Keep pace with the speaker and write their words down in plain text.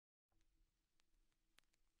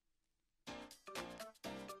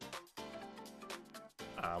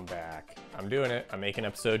I'm back. I'm doing it. I'm making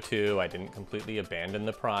episode 2. I didn't completely abandon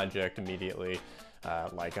the project immediately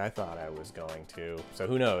like I thought I was going to. So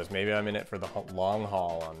who knows? Maybe I'm in it for the long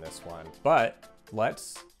haul on this one. But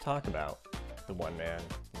let's talk about the one-man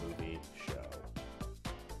movie show.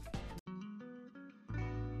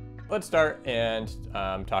 Let's start and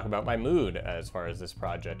talk about my mood as far as this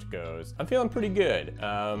project goes. I'm feeling pretty good.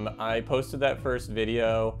 I posted that first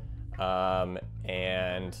video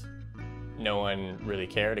and no one really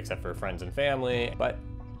cared except for friends and family, but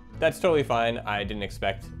that's totally fine. I didn't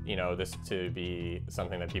expect, you know, this to be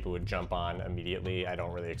something that people would jump on immediately. I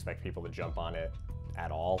don't really expect people to jump on it at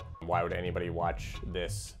all. Why would anybody watch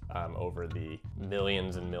this over the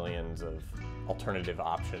millions and millions of alternative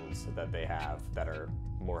options that they have that are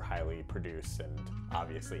more highly produced and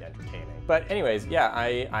obviously entertaining? But anyways, yeah,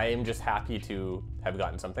 I am just happy to have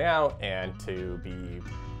gotten something out and to be,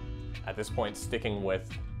 at this point, sticking with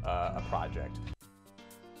a project.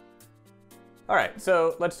 All right,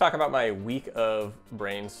 so let's talk about my week of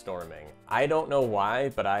brainstorming. I don't know why,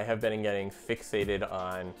 but I have been getting fixated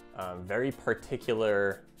on very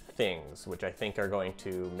particular things, which I think are going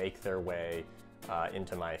to make their way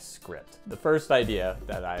into my script. The first idea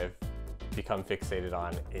that I've become fixated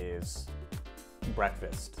on is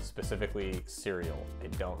breakfast, specifically cereal. I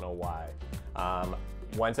don't know why.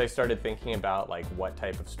 Once I started thinking about like what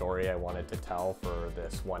type of story I wanted to tell for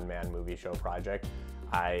this one-man movie show project,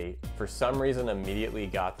 I, for some reason, immediately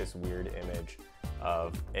got this weird image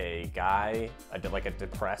of a guy, like a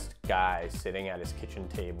depressed guy sitting at his kitchen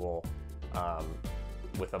table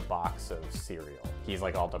with a box of cereal. He's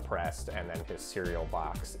like all depressed, and then his cereal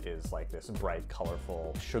box is like this bright,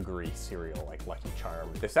 colorful, sugary cereal, like Lucky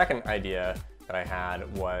Charms. The second idea that I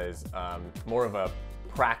had was more of a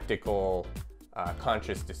practical,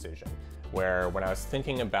 conscious decision, where when I was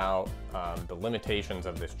thinking about the limitations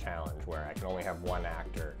of this challenge, where I can only have one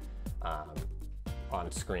actor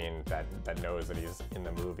on screen that knows that he's in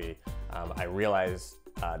the movie, I realized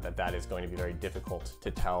that is going to be very difficult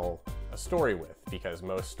to tell a story with, because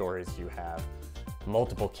most stories you have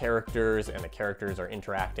multiple characters and the characters are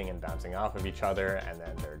interacting and bouncing off of each other, and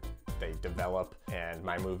then they develop, and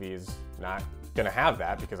my movie's not gonna have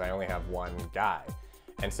that because I only have one guy.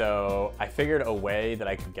 And so I figured a way that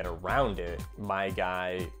I could get around it, my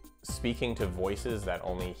guy speaking to voices that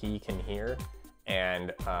only he can hear,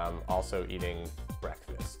 and also eating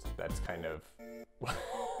breakfast. That's kind of,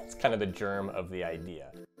 it's kind of the germ of the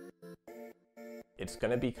idea. It's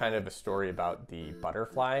gonna be kind of a story about the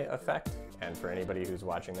butterfly effect. And for anybody who's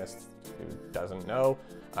watching this who doesn't know,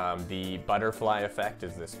 the butterfly effect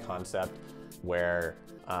is this concept where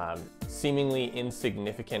seemingly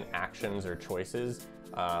insignificant actions or choices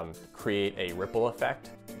create a ripple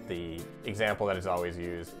effect. The example that is always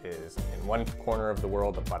used is in one corner of the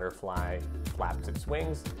world, a butterfly flaps its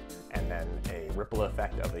wings, and then a ripple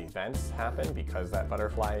effect of events happen because that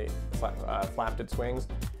butterfly flapped its wings,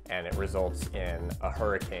 and it results in a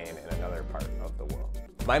hurricane in another part of the world.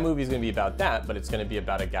 My movie is going to be about that, but it's going to be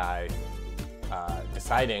about a guy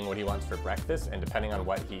deciding what he wants for breakfast, and depending on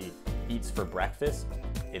what he eats for breakfast,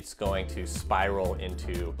 it's going to spiral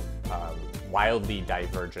into wildly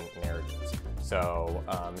divergent narratives. So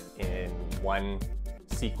in one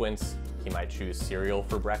sequence, he might choose cereal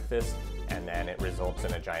for breakfast, and then it results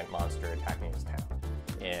in a giant monster attacking his town.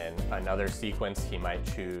 In another sequence, he might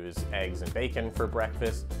choose eggs and bacon for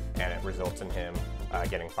breakfast, and it results in him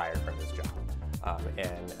getting fired from his job.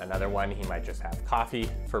 In another one, he might just have coffee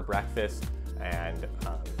for breakfast, and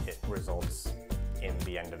it results in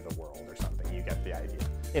the end of the world or something. You get the idea.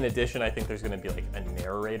 In addition, I think there's going to be like a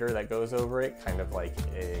narrator that goes over it, kind of like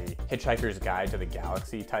a Hitchhiker's Guide to the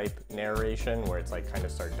Galaxy type narration, where it's like kind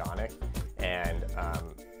of sardonic, and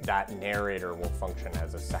that narrator will function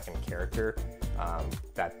as a second character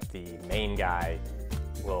that the main guy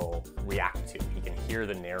will react to. He can hear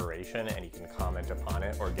the narration and he can comment upon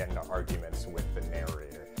it or get into arguments with the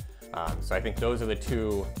narrator. So I think those are the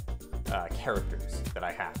two characters that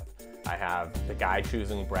I have. I have the guy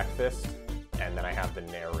choosing breakfast, and then I have the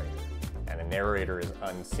narrator. And the narrator is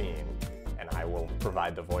unseen, and I will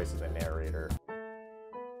provide the voice of the narrator.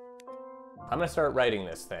 I'm gonna start writing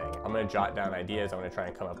this thing. I'm gonna jot down ideas, I'm gonna try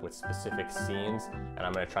and come up with specific scenes, and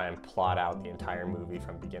I'm gonna try and plot out the entire movie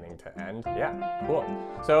from beginning to end. Yeah, cool.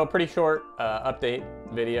 So pretty short update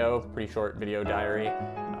video, pretty short video diary.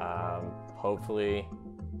 Hopefully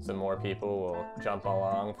some more people will jump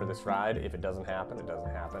along for this ride. If it doesn't happen, it doesn't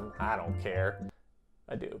happen. I don't care.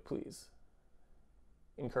 I do, please.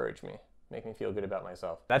 Encourage me. Make me feel good about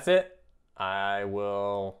myself. That's it.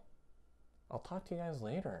 I'll talk to you guys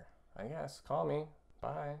later, I guess. Call me.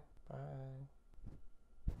 Bye. Bye.